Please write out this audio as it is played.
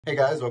Hey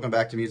guys, welcome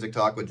back to Music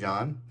Talk with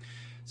John.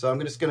 So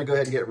I'm just going to go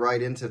ahead and get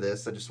right into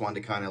this. I just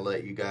wanted to kind of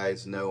let you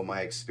guys know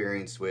my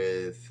experience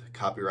with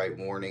copyright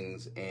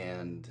warnings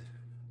and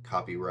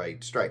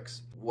copyright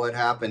strikes. What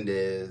happened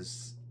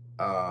is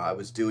I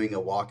was doing a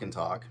walk and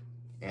talk,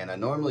 and I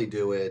normally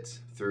do it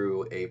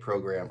through a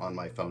program on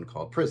my phone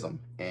called Prism,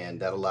 and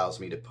that allows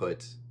me to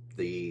put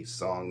the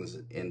songs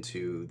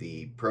into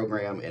the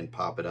program and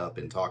pop it up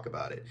and talk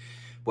about it.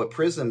 What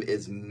Prism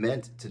is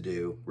meant to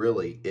do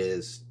really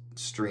is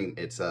stream.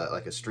 It's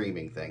like a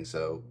streaming thing,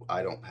 so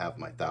I don't have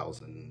my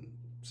 1,000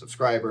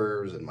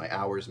 subscribers and my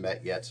hours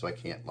met yet, so I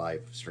can't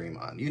live stream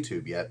on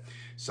YouTube yet.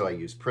 So I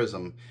use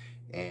Prism,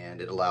 and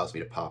it allows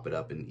me to pop it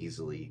up and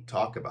easily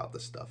talk about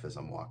the stuff as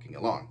I'm walking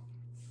along.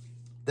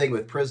 Thing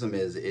with Prism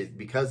is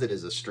because it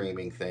is a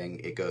streaming thing,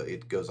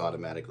 it goes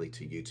automatically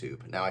to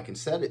YouTube. Now I can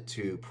set it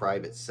to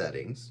private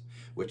settings,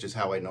 which is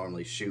how I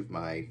normally shoot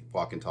my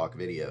walk and talk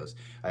videos.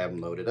 I have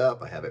them loaded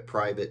up, I have it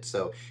private,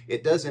 so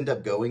it does end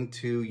up going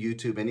to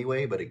YouTube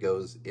anyway, but it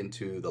goes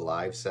into the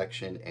live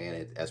section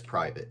and as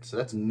private. So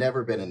that's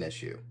never been an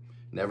issue,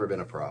 never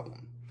been a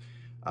problem.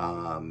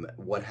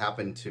 What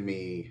happened to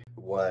me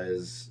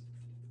was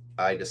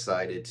I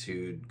decided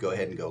to go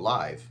ahead and go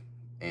live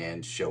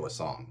and show a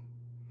song.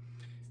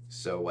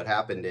 So what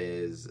happened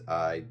is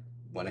I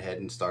went ahead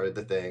and started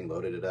the thing,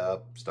 loaded it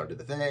up, started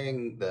the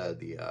thing,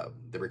 the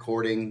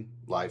recording,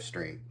 live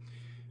stream.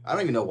 I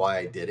don't even know why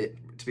I did it,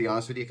 to be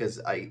honest with you, because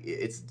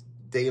it's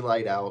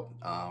daylight out,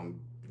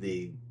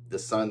 the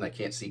sun, I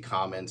can't see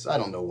comments. I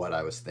don't know what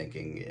I was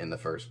thinking in the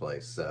first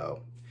place.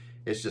 So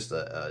it's just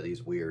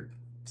these weird,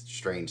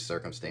 strange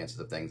circumstances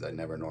of things I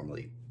never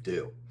normally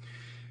do.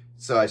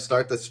 So I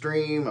start the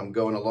stream, I'm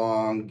going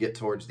along, get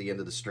towards the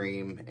end of the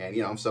stream, and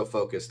I'm so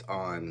focused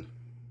on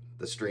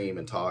the stream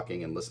and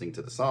talking and listening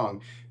to the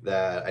song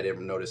that I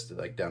didn't notice that,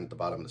 like, down at the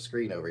bottom of the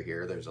screen over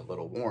here, there's a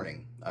little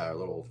warning, a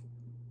little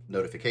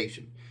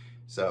notification.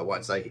 So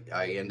once I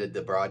ended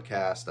the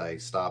broadcast, I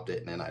stopped it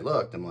and then I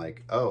looked, I'm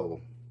like, oh,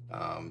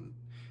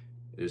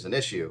 there's an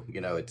issue.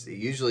 It's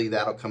usually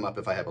that'll come up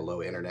if I have a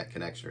low internet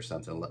connection or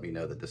something, and let me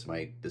know that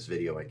this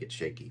video might get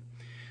shaky.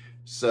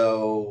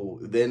 So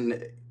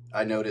then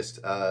I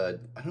noticed, I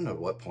don't know at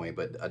what point,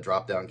 but a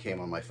drop down came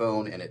on my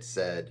phone and it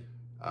said,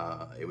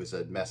 it was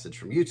a message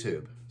from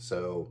YouTube.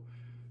 So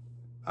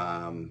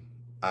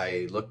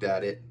I looked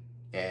at it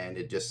and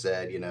it just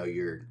said,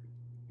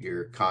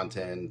 your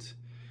content,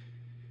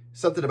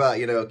 something about,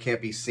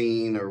 can't be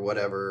seen or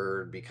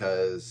whatever,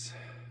 because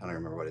I don't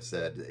remember what it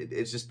said.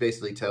 It's just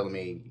basically telling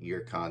me your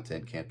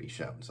content can't be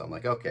shown. So I'm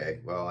like, okay,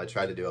 well, I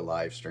tried to do a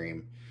live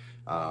stream.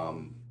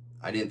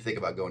 I didn't think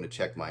about going to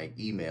check my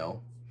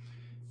email,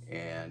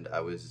 and I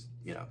was,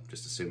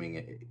 just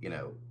assuming,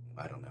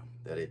 I don't know,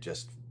 that it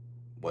just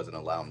wasn't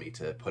allowing me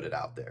to put it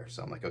out there.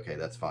 So I'm like, okay,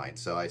 that's fine.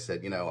 So I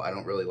said, I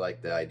don't really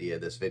like the idea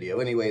of this video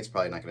anyway. It's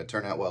probably not going to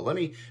turn out well. Let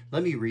me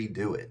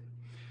redo it.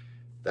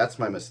 That's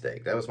my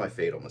mistake. That was my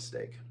fatal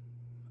mistake.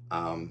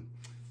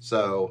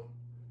 So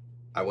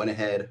I went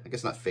ahead, I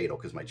guess not fatal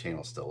because my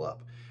channel's still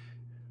up.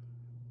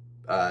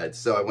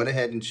 So I went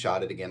ahead and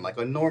shot it again like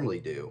I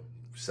normally do.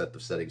 Set the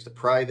settings to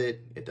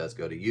private. It does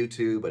go to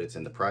YouTube, but it's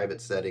in the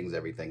private settings.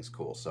 Everything's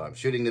cool. So I'm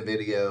shooting the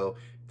video.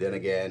 Then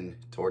again,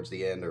 towards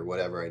the end or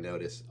whatever, I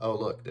noticed, oh,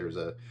 look, there's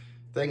a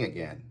thing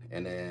again.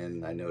 And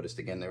then I noticed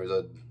again, there was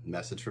a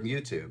message from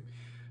YouTube.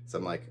 So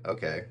I'm like,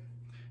 okay.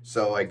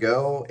 So I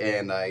go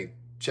and I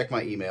check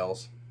my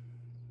emails,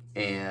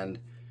 and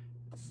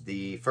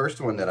the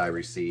first one that I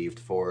received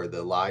for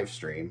the live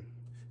stream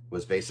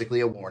was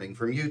basically a warning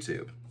from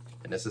YouTube.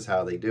 And this is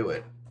how they do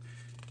it.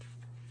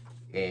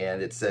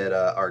 And it said,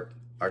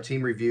 our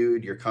team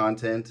reviewed your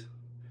content,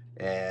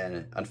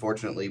 and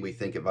unfortunately we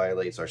think it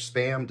violates our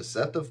spam,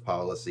 deceptive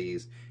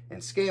policies,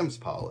 and scams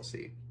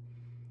policy.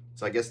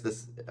 So I guess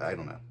this, I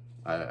don't know.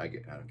 I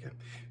don't care.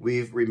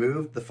 We've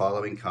removed the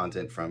following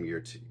content from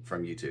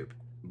YouTube.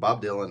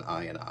 Bob Dylan,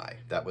 I and I.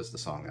 That was the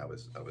song I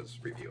was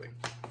reviewing.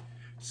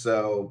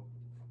 So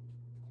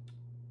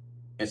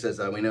it says,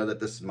 we know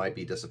that this might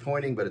be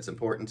disappointing, but it's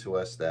important to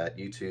us that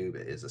YouTube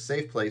is a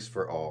safe place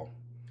for all.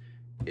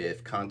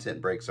 If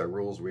content breaks our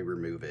rules, we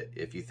remove it.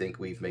 If you think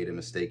we've made a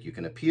mistake, you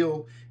can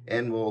appeal,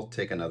 and we'll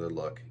take another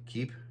look.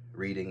 Keep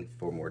reading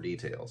for more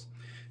details.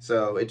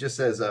 So it just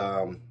says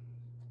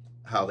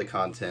how the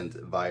content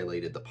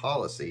violated the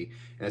policy,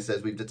 and it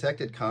says, we've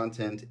detected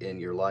content in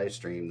your live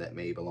stream that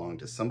may belong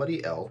to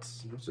somebody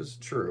else, which is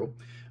true.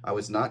 I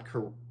was not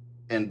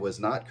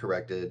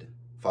corrected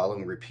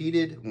following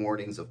repeated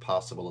warnings of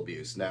possible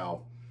abuse.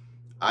 Now,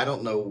 I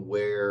don't know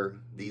where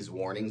these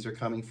warnings are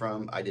coming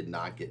from. I did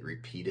not get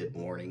repeated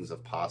warnings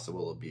of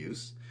possible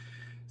abuse.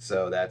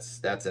 So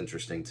that's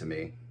interesting to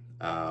me.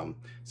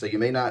 So you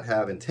may not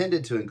have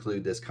intended to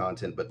include this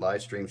content, but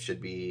live streams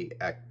should be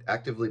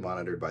actively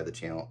monitored by the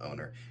channel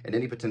owner, and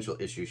any potential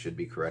issue should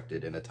be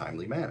corrected in a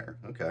timely manner.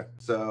 Okay.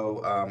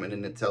 So, and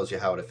then it tells you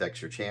how it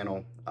affects your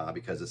channel,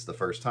 because it's the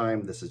first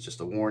time. This is just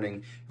a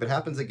warning. If it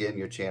happens again,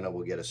 your channel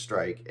will get a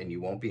strike, and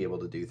you won't be able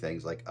to do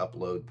things like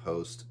upload,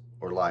 post,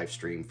 or live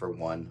stream for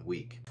 1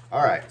 week.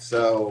 All right,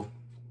 so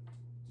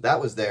that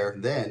was there.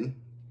 Then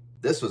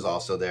this was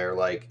also there,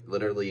 like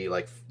literally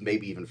like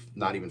maybe even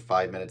not even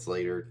 5 minutes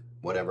later,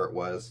 whatever it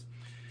was.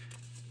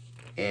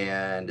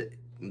 And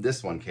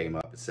this one came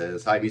up. It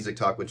says, "Hi, Music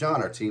Talk with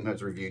John. Our team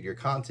has reviewed your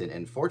content,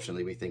 and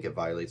fortunately, we think it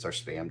violates our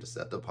spam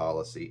deceptive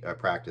policy,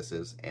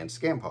 practices, and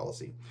scam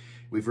policy.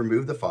 We've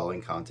removed the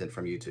following content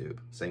from YouTube."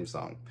 Same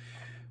song.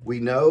 "We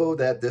know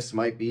that this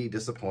might be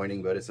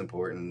disappointing, but it's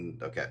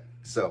important." Okay,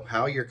 so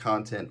how your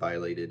content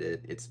violated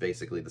it, it's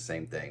basically the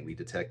same thing. We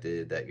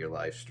detected that your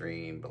live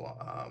stream,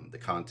 the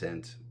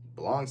content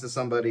belongs to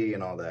somebody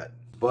and all that.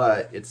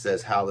 But it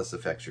says how this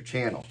affects your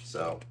channel.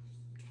 So,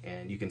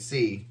 and you can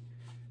see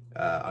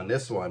on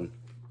this one,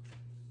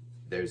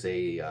 there's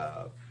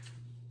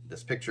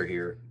this picture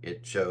here.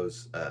 It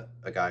shows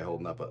a guy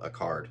holding up a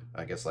card,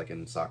 I guess like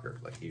in soccer,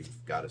 like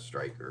you've got a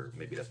strike, or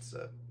maybe that's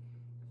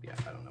yeah,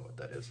 I don't know what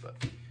that is, but.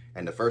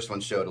 And the first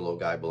one showed a little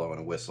guy blowing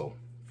a whistle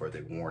for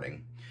the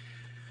warning.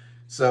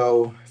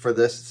 So for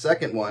this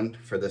second one,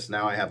 for this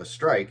 "now I have a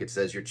strike," it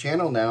says your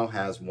channel now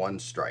has 1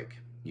 strike.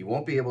 You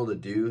won't be able to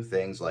do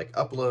things like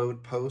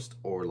upload, post,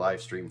 or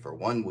live stream for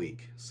 1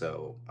 week.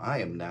 So I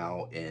am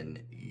now in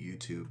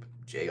YouTube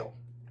jail,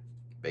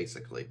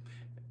 basically.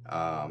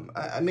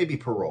 I maybe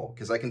parole,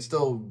 because I can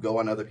still go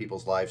on other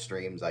people's live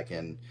streams. I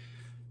can,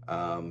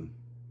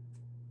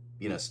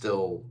 you know,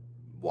 still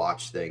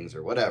watch things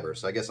or whatever.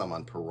 So I guess I'm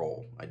on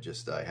parole.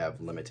 I have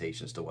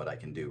limitations to what I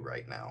can do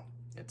right now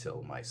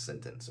until my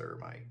sentence or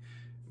my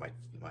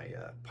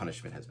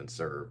punishment has been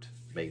served,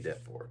 made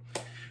it for.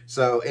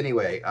 So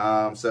anyway,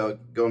 so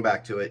going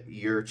back to it,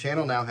 your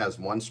channel now has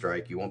 1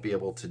 strike. You won't be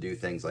able to do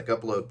things like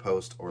upload,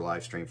 post, or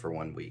live stream for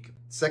 1 week.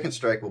 Second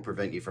strike will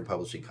prevent you from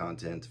publishing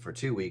content for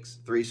 2 weeks.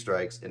 3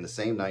 strikes in the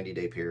same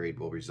 90-day period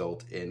will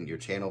result in your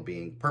channel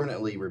being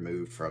permanently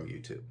removed from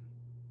YouTube.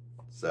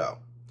 So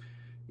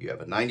you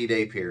have a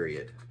 90-day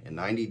period. In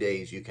 90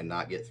 days, you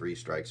cannot get 3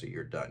 strikes or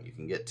you're done. You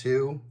can get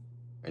 2,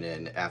 and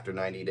then after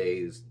 90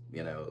 days,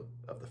 you know,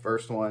 of the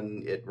first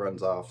one, it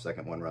runs off,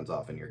 second one runs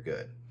off, and you're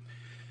good.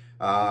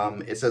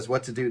 It says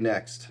what to do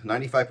next.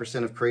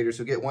 95% of creators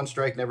who get 1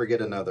 strike never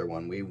get another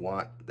one. We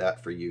want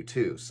that for you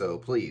too. So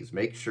please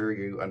make sure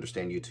you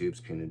understand YouTube's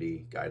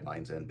punity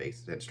guidelines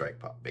and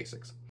strike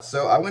basics.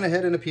 So I went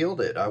ahead and appealed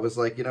it. I was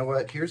like, you know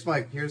what? Here's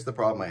the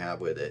problem I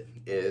have with it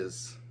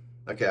is,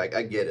 okay,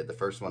 I get it. The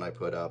first one I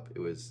put up, it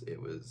was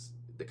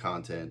the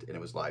content and it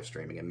was live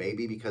streaming. And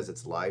maybe because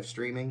it's live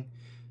streaming,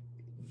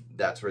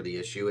 that's where the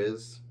issue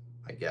is,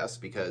 I guess,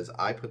 because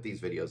I put these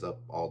videos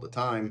up all the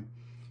time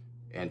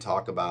and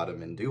talk about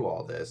them and do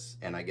all this,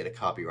 and I get a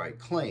copyright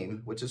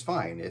claim, which is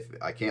fine. If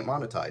I can't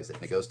monetize it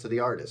and it goes to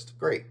the artist,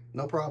 great,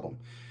 no problem.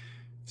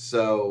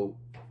 So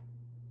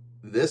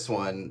this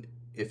one,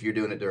 if you're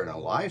doing it during a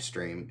live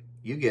stream,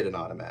 you get an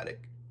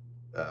automatic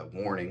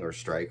warning or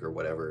strike or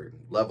whatever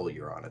level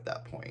you're on at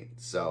that point.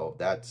 So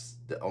that's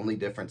the only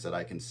difference that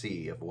I can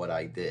see of what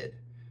I did.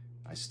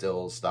 I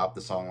still stopped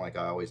the song like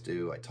I always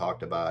do. I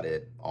talked about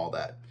it, all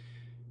that.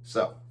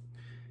 So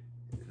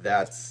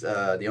that's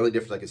the only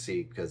difference I can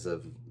see, because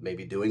of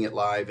maybe doing it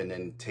live and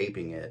then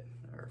taping it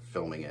or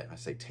filming it. I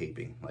say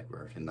taping like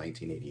we're in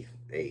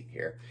 1988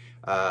 here.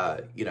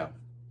 You know,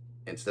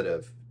 instead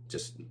of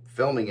just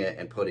filming it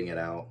and putting it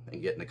out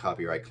and getting a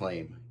copyright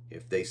claim,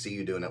 if they see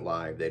you doing it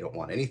live, they don't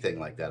want anything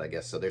like that, I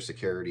guess. So their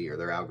security or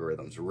their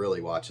algorithms are really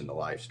watching the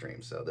live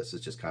stream. So this is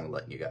just kind of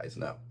letting you guys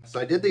know. So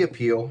I did the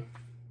appeal,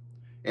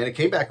 and it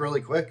came back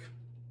really quick.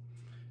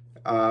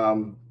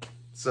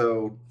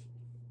 So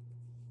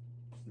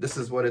this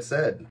is what it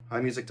said.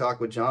 "Hi, Music Talk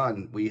with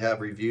John. We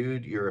have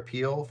reviewed your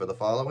appeal for the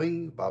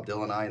following. Bob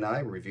Dylan and I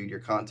reviewed your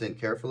content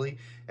carefully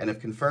and have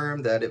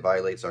confirmed that it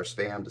violates our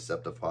spam,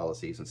 deceptive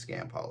policies, and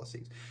scam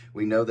policies.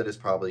 We know that it's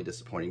probably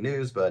disappointing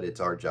news, but it's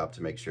our job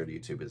to make sure that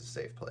YouTube is a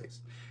safe place.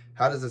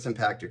 How does this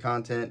impact your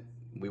content?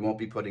 We won't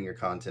be putting your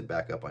content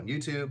back up on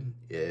YouTube.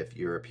 If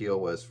your appeal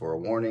was for a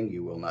warning,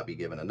 you will not be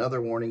given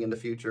another warning in the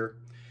future.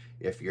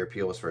 If your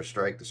appeal was for a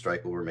strike, the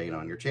strike will remain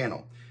on your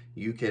channel.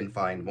 You can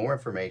find more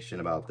information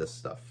about this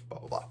stuff, blah,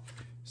 blah, blah."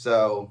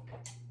 So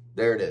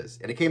there it is.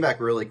 And it came back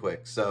really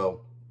quick.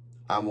 So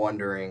I'm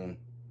wondering,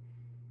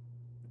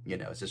 you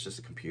know, is this just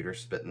a computer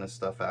spitting this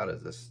stuff out?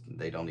 Is this,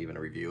 they don't even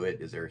review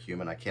it? Is there a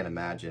human? I can't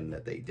imagine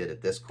that they did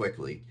it this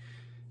quickly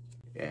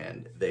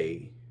and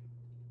they,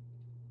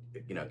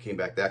 you know, came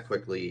back that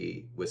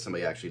quickly with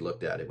somebody actually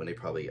looked at it, when they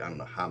probably, I don't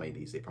know how many of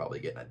these they probably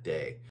get in a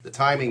day. The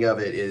timing of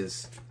it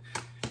is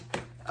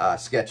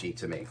sketchy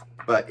to me.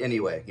 But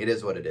anyway, it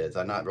is what it is.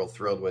 I'm not real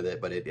thrilled with it,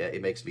 but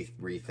it makes me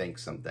rethink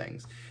some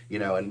things. You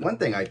know, and one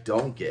thing I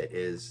don't get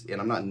is, and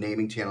I'm not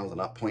naming channels, I'm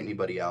not pointing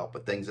anybody out,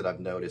 but things that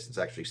I've noticed, it's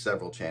actually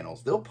several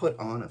channels, they'll put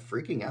on a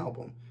freaking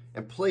album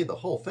and play the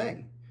whole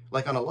thing,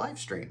 like on a live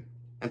stream,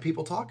 and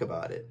people talk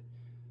about it.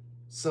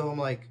 So I'm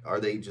like, are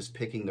they just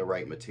picking the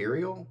right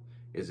material?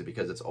 Is it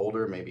because it's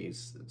older? Maybe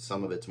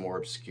some of it's more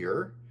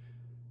obscure?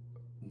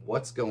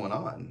 What's going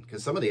on?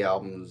 Because some of the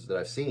albums that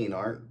I've seen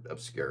aren't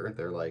obscure.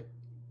 They're like,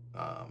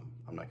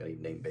 I'm not going to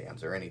even name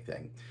bands or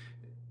anything.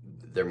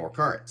 they're more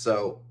current.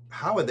 So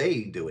how are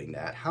they doing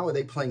that? How are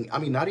they playing? I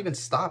mean, not even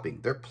stopping.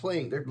 They're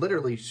playing, they're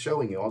literally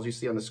showing you, all you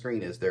see on the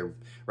screen is their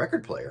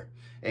record player,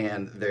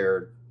 and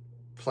they're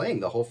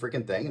playing the whole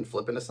freaking thing and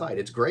flipping aside.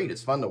 It's great.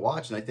 It's fun to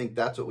watch, and I think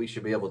that's what we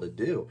should be able to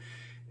do.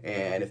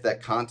 And if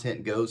that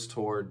content goes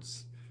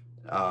towards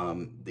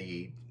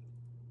the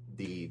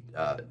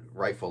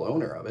rightful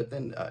owner of it,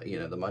 then you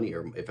know, the money,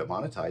 or if it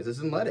monetizes,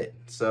 then let it.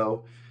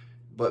 So,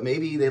 but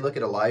maybe they look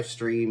at a live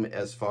stream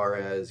as far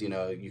as, you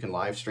know, you can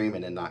live stream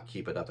and then not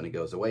keep it up and it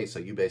goes away. So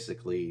you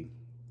basically,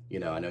 you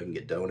know, I know you can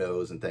get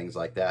donos and things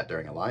like that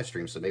during a live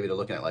stream. So maybe they're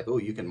looking at like, oh,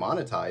 you can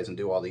monetize and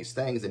do all these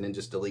things and then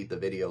just delete the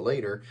video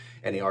later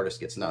and the artist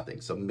gets nothing.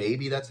 So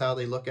maybe that's how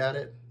they look at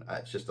it.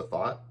 It's just a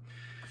thought.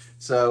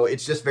 So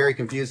it's just very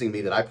confusing to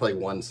me that I play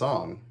one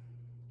song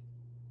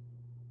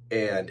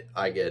and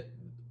I get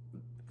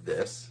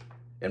this,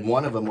 and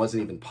one of them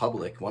wasn't even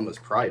public, one was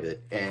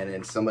private, and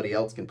then somebody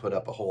else can put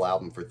up a whole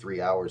album for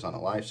 3 hours on a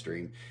live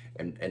stream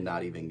and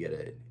not even get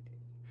it.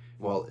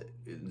 Well,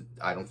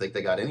 I don't think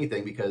they got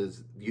anything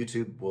because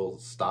YouTube will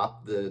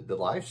stop the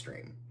live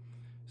stream.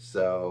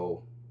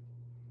 So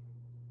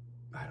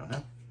I don't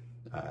know.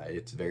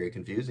 It's very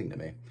confusing to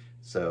me.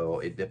 So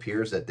it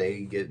appears that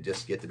they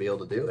just get to be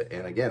able to do it.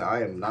 And again,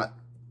 I am not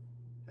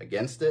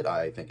against it.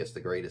 I think it's the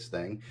greatest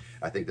thing.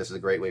 I think this is a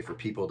great way for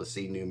people to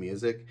see new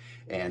music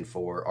and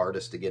for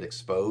artists to get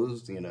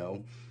exposed, you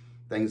know,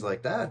 things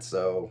like that.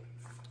 So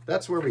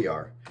that's where we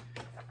are.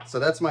 So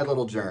that's my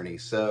little journey.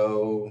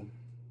 So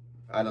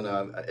I don't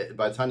know,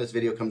 by the time this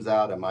video comes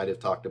out, I might have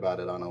talked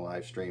about it on a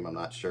live stream. I'm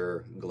not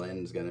sure.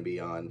 Glenn's going to be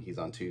on, he's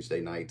on Tuesday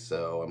night,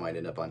 so I might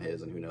end up on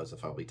his, and who knows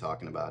if I'll be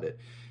talking about it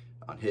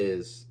on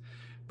his.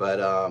 But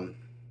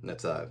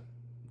that's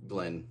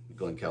Glenn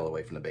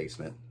Kellaway from The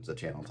Basement is the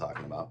channel I'm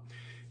talking about.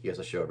 He has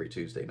a show every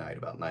Tuesday night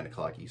about 9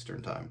 o'clock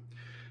Eastern time.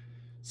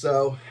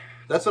 So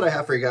that's what I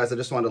have for you guys. I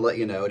just wanted to let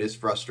you know it is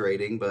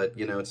frustrating, but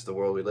you know, it's the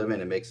world we live in.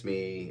 It makes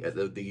me,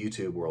 the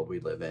YouTube world we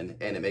live in,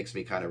 and it makes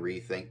me kind of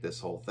rethink this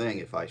whole thing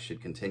if I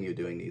should continue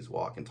doing these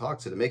walk and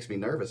talks. And it makes me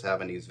nervous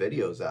having these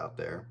videos out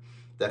there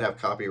that have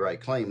copyright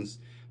claims.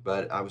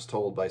 But I was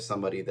told by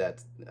somebody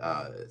that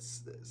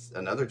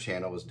another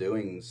channel was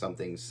doing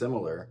something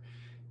similar,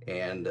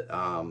 and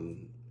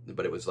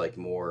but it was like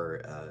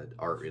more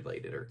art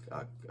related or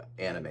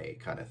anime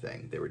kind of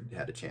thing. They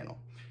had a channel,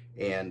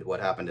 and what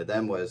happened to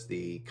them was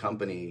the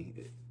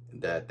company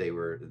that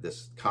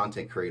this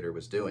content creator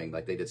was doing,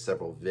 like they did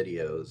several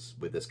videos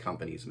with this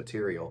company's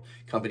material.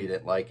 Company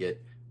didn't like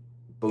it.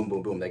 Boom,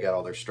 boom, boom. They got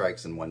all their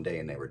strikes in one day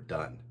and they were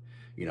done.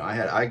 You know,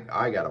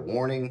 I got a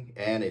warning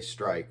and a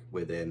strike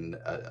within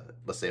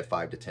let's say a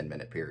 5 to 10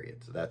 minute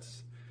period. So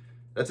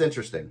that's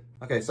interesting.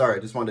 Okay, sorry,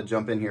 I just wanted to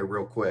jump in here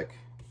real quick,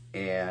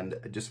 and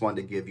I just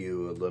wanted to give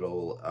you a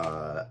little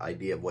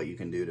idea of what you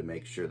can do to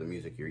make sure the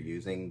music you're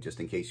using, just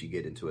in case you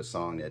get into a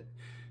song that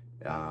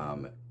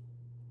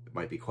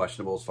might be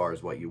questionable as far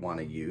as what you want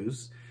to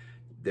use.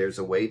 There's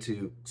a way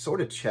to sort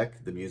of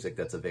check the music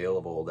that's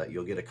available that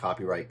you'll get a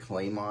copyright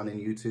claim on in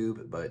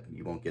YouTube, but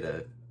you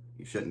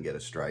shouldn't get a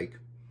strike.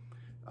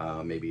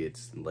 Maybe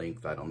it's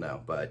length, I don't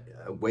know. But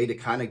a way to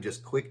kind of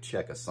just quick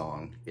check a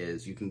song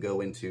is you can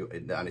go into,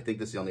 and I think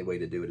this is the only way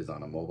to do it is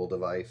on a mobile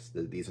device.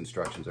 These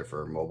instructions are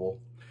for mobile,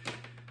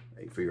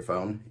 for your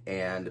phone.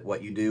 And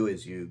what you do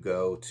is you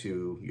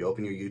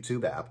open your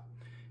YouTube app,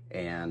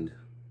 and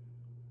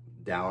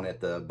down at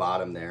the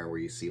bottom there where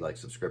you see like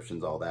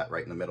subscriptions, all that,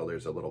 right in the middle,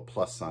 there's a little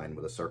plus sign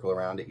with a circle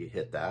around it. You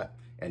hit that,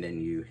 and then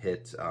you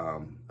hit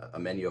a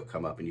menu will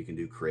come up, and you can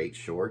do create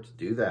short.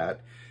 Do that.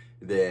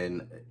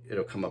 Then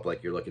it'll come up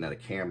like you're looking at a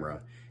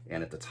camera,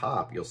 and at the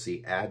top you'll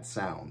see add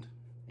sound,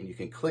 and you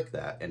can click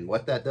that, and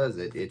what that does,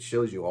 it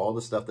shows you all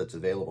the stuff that's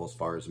available as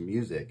far as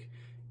music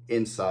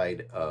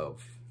inside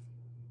of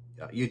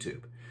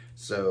YouTube.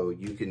 So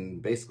you can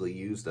basically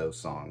use those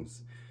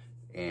songs,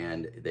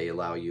 and they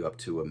allow you up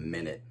to a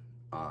minute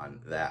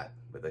on that,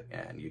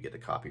 and you get a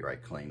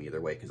copyright claim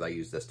either way, because I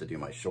use this to do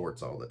my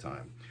shorts all the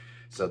time.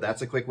 So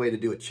that's a quick way to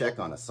do a check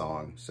on a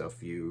song. So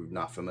if you're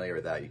not familiar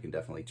with that, you can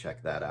definitely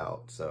check that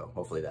out. So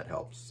hopefully that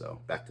helps.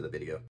 So back to the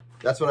video.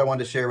 That's what I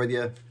wanted to share with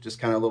you. Just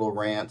kind of a little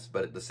rant,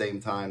 but at the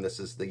same time, this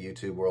is the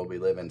YouTube world we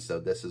live in. So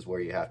this is where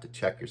you have to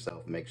check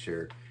yourself and make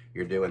sure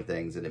you're doing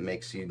things. And it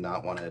makes you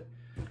not want to,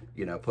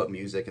 you know, put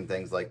music and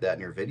things like that in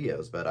your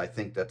videos. But I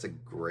think that's a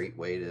great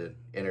way to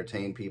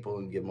entertain people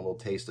and give them a little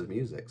taste of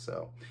music.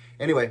 So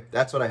anyway,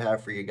 that's what I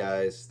have for you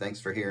guys.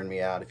 Thanks for hearing me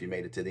out if you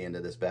made it to the end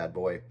of this bad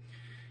boy.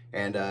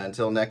 And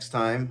until next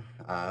time,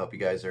 I hope you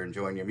guys are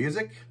enjoying your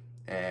music,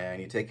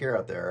 and you take care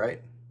out there, all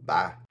right?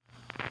 Bye.